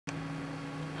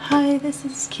Hi, this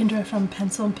is Kendra from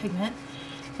Pencil and Pigment,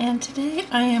 and today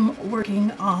I am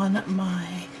working on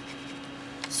my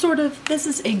this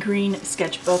is a green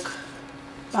sketchbook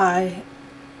by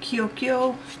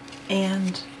Kyokyo,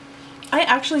 and I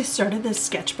actually started this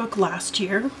sketchbook last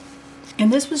year,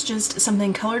 and this was just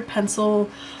something colored pencil.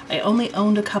 I only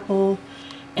owned a couple,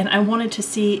 and I wanted to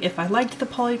see if I liked the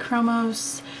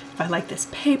polychromos, if I liked this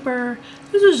paper.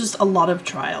 This was just a lot of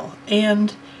trial,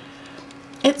 and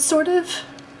it sort of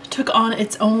took on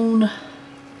its own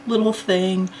little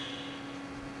thing,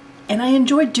 and I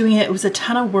enjoyed doing it. It was a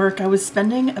ton of work. I was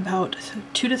spending about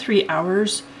 2 to 3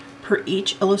 hours per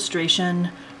each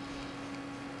illustration,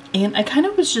 and I kind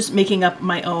of was just making up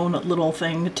my own little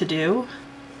thing to do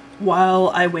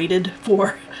while I waited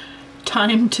for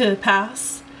time to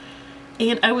pass.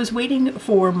 And I was waiting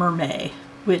for Mermaid,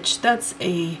 which that's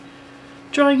a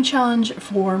drawing challenge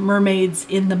for mermaids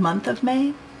in the month of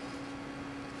May.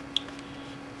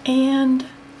 And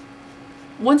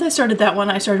once I started that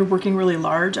one, I started working really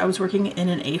large. I was working in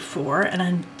an A4,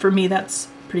 and for me that's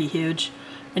pretty huge.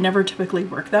 I never typically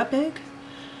work that big.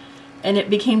 And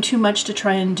it became too much to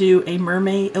try and do a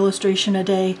mermaid illustration a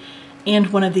day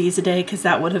and one of these a day, because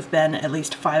that would have been at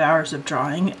least 5 hours of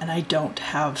drawing, and I don't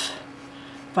have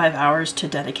 5 hours to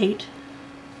dedicate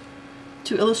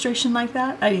to illustration like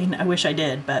that. I mean, I wish I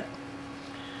did, but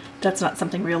that's not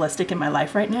something realistic in my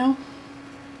life right now.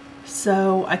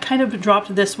 So I kind of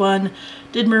dropped this one,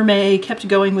 did Mermaid, kept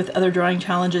going with other drawing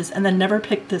challenges, and then never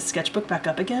picked this sketchbook back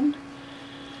up again.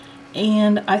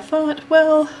 And I thought,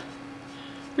 well,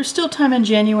 there's still time in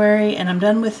January, and I'm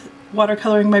done with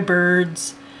watercoloring my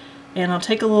birds, and I'll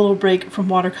take a little break from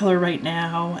watercolor right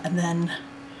now, and then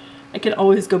I can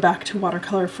always go back to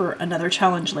watercolor for another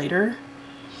challenge later.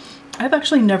 I've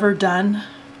actually never done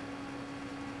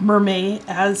Mermaid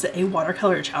as a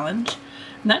watercolor challenge,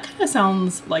 and that kind of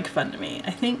sounds like fun to me.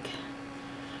 I think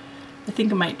I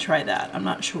might try that. I'm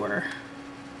not sure.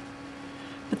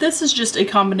 But this is just a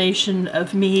combination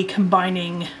of me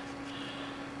combining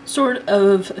sort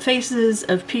of faces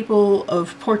of people,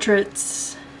 of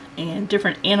portraits, and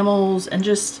different animals, and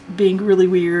just being really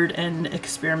weird and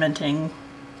experimenting.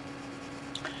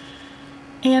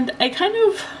 And I kind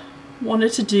of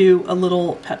wanted to do a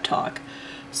little pep talk.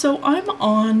 So I'm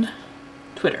on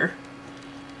Twitter.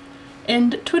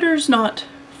 And Twitter's not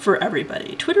for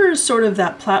everybody. Twitter is sort of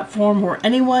that platform where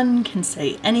anyone can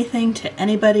say anything to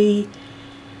anybody,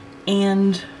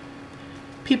 and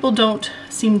people don't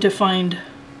seem to find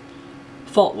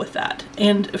fault with that.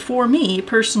 And for me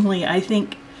personally, I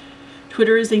think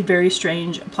Twitter is a very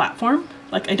strange platform.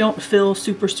 Like, I don't feel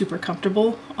super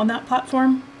comfortable on that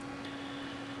platform.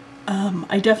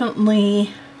 I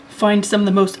definitely find some of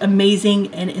the most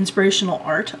amazing and inspirational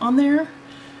art on there.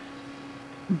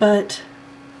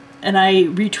 And I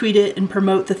retweet it and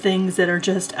promote the things that are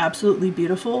just absolutely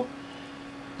beautiful.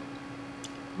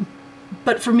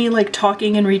 But for me, like,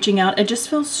 talking and reaching out, it just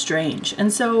feels strange.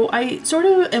 And so I sort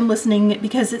of am listening,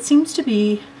 because it seems to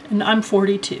be, and I'm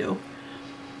 42,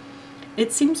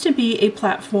 it seems to be a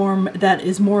platform that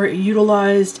is more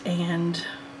utilized and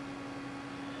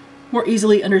more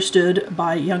easily understood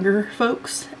by younger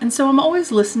folks. And so I'm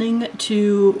always listening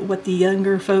to what the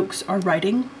younger folks are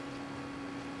writing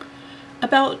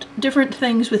about different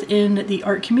things within the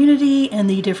art community and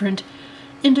the different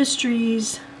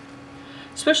industries,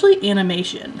 especially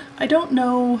animation. I don't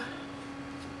know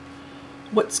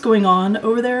what's going on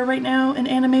over there right now in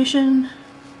animation,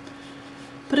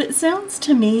 but it sounds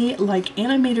to me like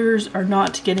animators are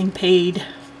not getting paid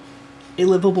a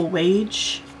livable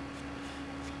wage,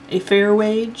 a fair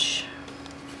wage.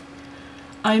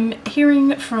 I'm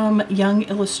hearing from young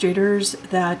illustrators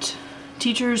that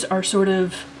teachers are sort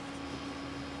of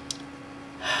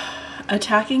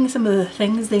attacking some of the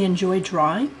things they enjoy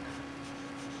drawing.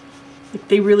 Like,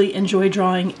 they really enjoy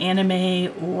drawing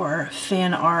anime or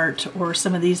fan art or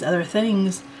some of these other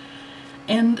things.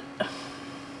 And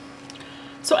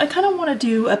so I kind of want to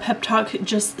do a pep talk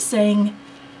just saying,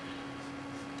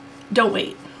 don't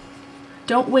wait.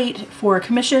 Don't wait for a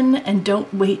commission, and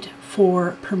don't wait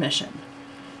for permission.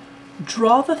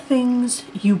 Draw the things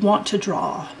you want to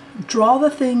draw. Draw the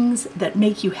things that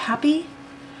make you happy,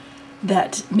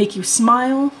 that make you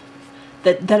smile,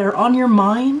 that are on your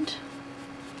mind,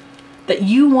 that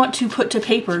you want to put to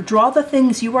paper. Draw the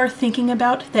things you are thinking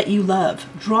about that you love.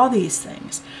 Draw these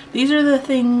things. These are the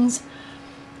things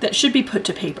that should be put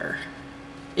to paper.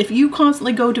 If you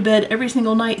constantly go to bed every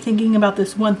single night thinking about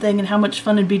this one thing and how much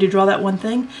fun it'd be to draw that one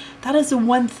thing, that is the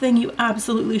one thing you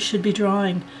absolutely should be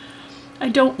drawing. I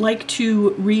don't like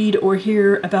to read or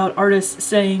hear about artists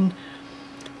saying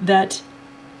that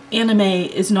anime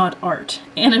is not art.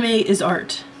 Anime is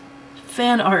art.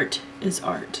 Fan art is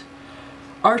art.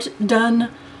 Art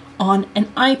done on an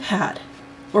iPad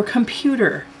or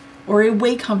computer or a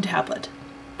Wacom tablet.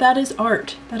 That is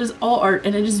art. That is all art,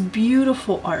 and it is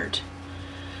beautiful art.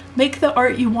 Make the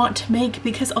art you want to make,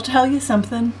 because I'll tell you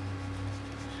something.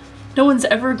 No one's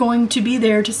ever going to be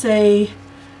there to say,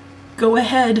 go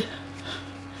ahead.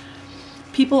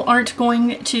 People aren't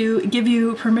going to give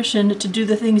you permission to do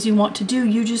the things you want to do.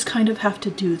 You just kind of have to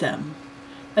do them.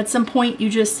 At some point you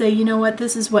just say, you know what,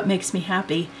 this is what makes me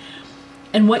happy.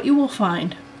 And what you will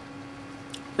find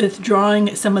with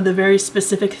drawing some of the very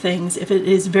specific things, if it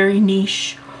is very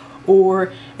niche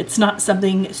or it's not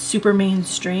something super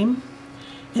mainstream,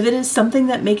 if it is something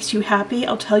that makes you happy,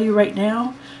 I'll tell you right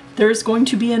now, there's going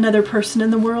to be another person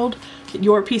in the world that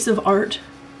your piece of art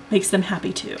makes them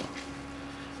happy too.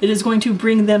 It is going to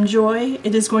bring them joy.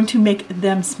 It is going to make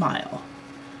them smile.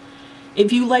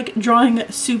 If you like drawing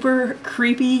super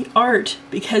creepy art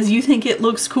because you think it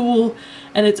looks cool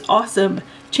and it's awesome,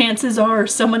 chances are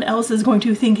someone else is going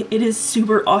to think it is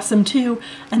super awesome too,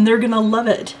 and they're gonna love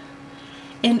it.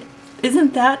 And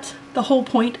isn't that the whole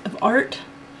point of art?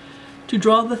 To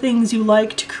draw the things you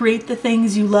like, to create the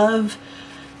things you love,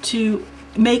 to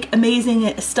make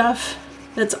amazing stuff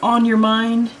that's on your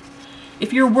mind.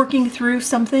 If you're working through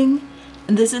something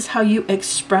and this is how you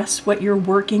express what you're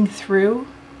working through,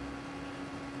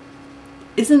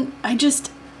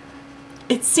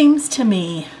 it seems to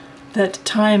me that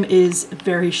time is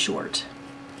very short.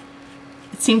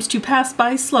 It seems to pass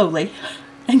by slowly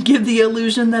and give the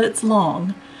illusion that it's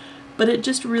long, but it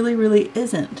just really, really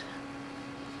isn't.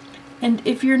 And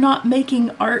if you're not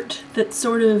making art that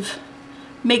sort of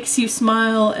makes you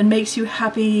smile and makes you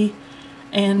happy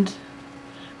and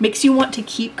makes you want to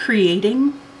keep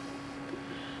creating,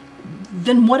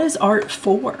 then what is art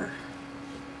for?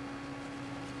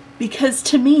 Because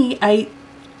to me, it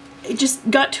just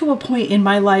got to a point in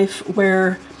my life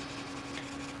where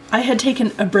I had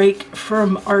taken a break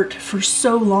from art for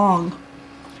so long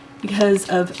because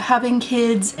of having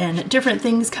kids and different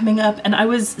things coming up, and I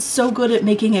was so good at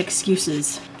making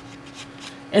excuses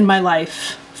in my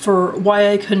life for why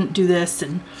I couldn't do this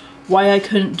and why I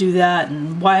couldn't do that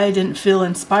and why I didn't feel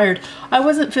inspired. I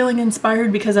wasn't feeling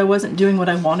inspired because I wasn't doing what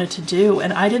I wanted to do,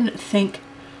 and I didn't think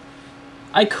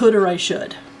I could or I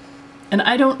should. And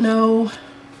I don't know,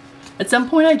 at some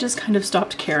point I just kind of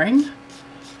stopped caring.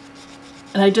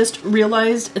 And I just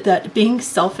realized that being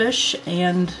selfish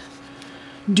and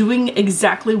doing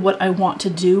exactly what I want to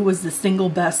do was the single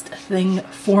best thing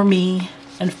for me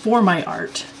and for my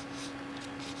art.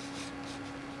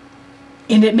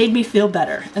 And it made me feel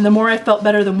better. And the more I felt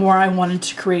better, the more I wanted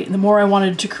to create. And the more I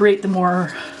wanted to create, the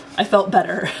more I felt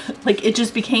better. Like, it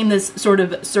just became this sort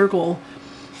of circle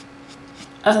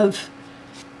of,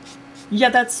 yeah,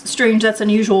 that's strange, that's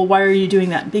unusual, why are you doing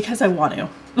that? Because I want to.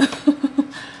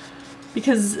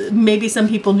 Because maybe some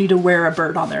people need to wear a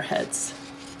bird on their heads.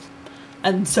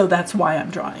 And so that's why I'm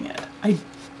drawing it. I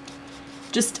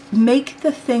just make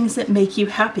the things that make you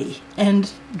happy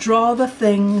and draw the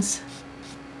things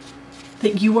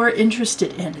that you are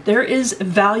interested in. There is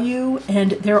value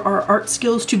and there are art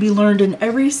skills to be learned in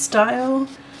every style,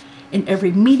 in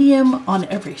every medium, on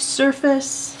every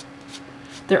surface.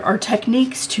 There are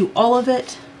techniques to all of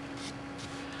it.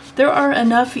 There are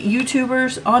enough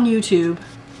YouTubers on YouTube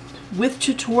with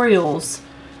tutorials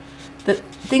that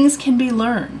things can be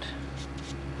learned.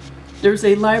 There's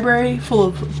a library full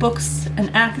of books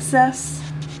and access.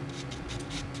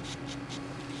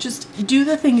 Just do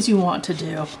the things you want to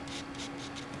do.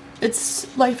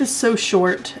 Life is so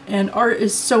short and art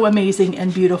is so amazing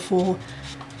and beautiful.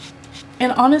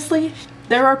 And honestly,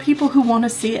 there are people who want to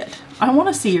see it. I want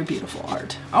to see your beautiful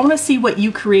art. I want to see what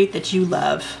you create that you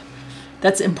love,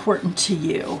 that's important to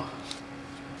you.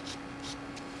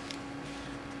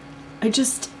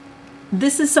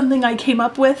 This is something I came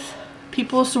up with.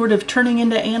 People sort of turning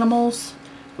into animals.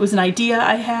 It was an idea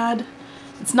I had.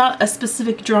 It's not a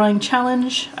specific drawing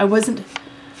challenge.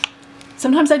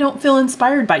 Sometimes I don't feel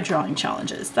inspired by drawing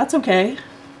challenges. That's okay.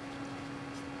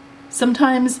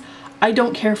 Sometimes I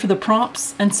don't care for the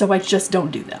prompts, and so I just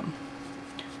don't do them.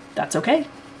 That's okay.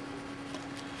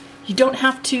 You don't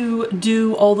have to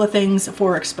do all the things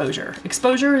for exposure.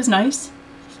 Exposure is nice.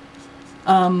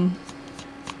 But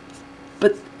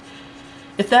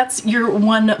if that's your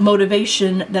one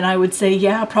motivation, then I would say,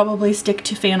 yeah, probably stick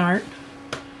to fan art,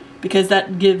 because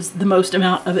that gives the most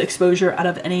amount of exposure out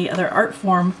of any other art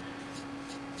form.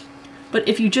 But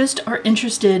if you just are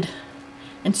interested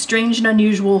in strange and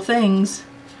unusual things,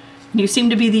 and you seem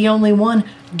to be the only one,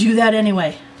 do that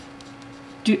anyway.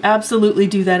 Absolutely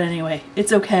do that anyway.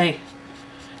 It's okay.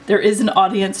 There is an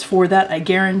audience for that, I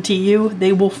guarantee you.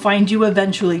 They will find you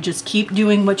eventually. Just keep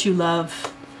doing what you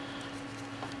love.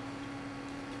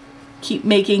 Keep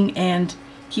making and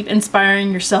keep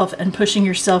inspiring yourself and pushing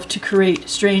yourself to create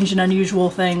strange and unusual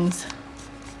things.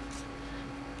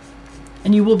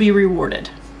 And you will be rewarded.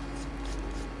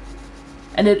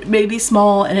 And it may be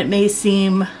small and it may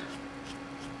seem,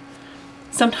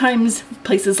 sometimes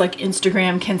places like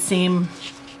Instagram can seem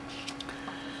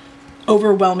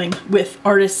overwhelming with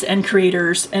artists and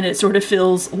creators, and it sort of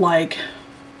feels like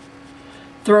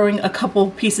throwing a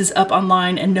couple pieces up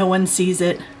online and no one sees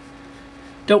it.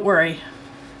 Don't worry.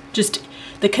 Just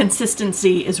the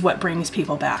consistency is what brings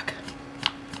people back.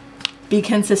 Be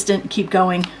consistent, keep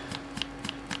going.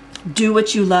 Do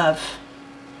what you love.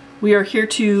 We are here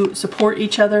to support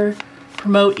each other,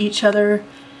 promote each other,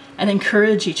 and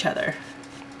encourage each other.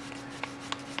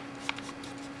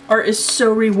 Art is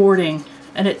so rewarding,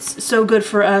 and it's so good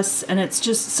for us, and it's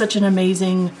just such an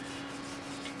amazing,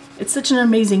 it's such an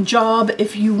amazing job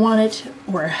if you want it,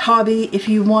 or a hobby if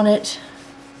you want it.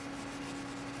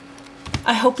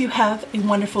 I hope you have a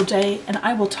wonderful day, and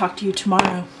I will talk to you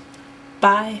tomorrow.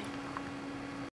 Bye.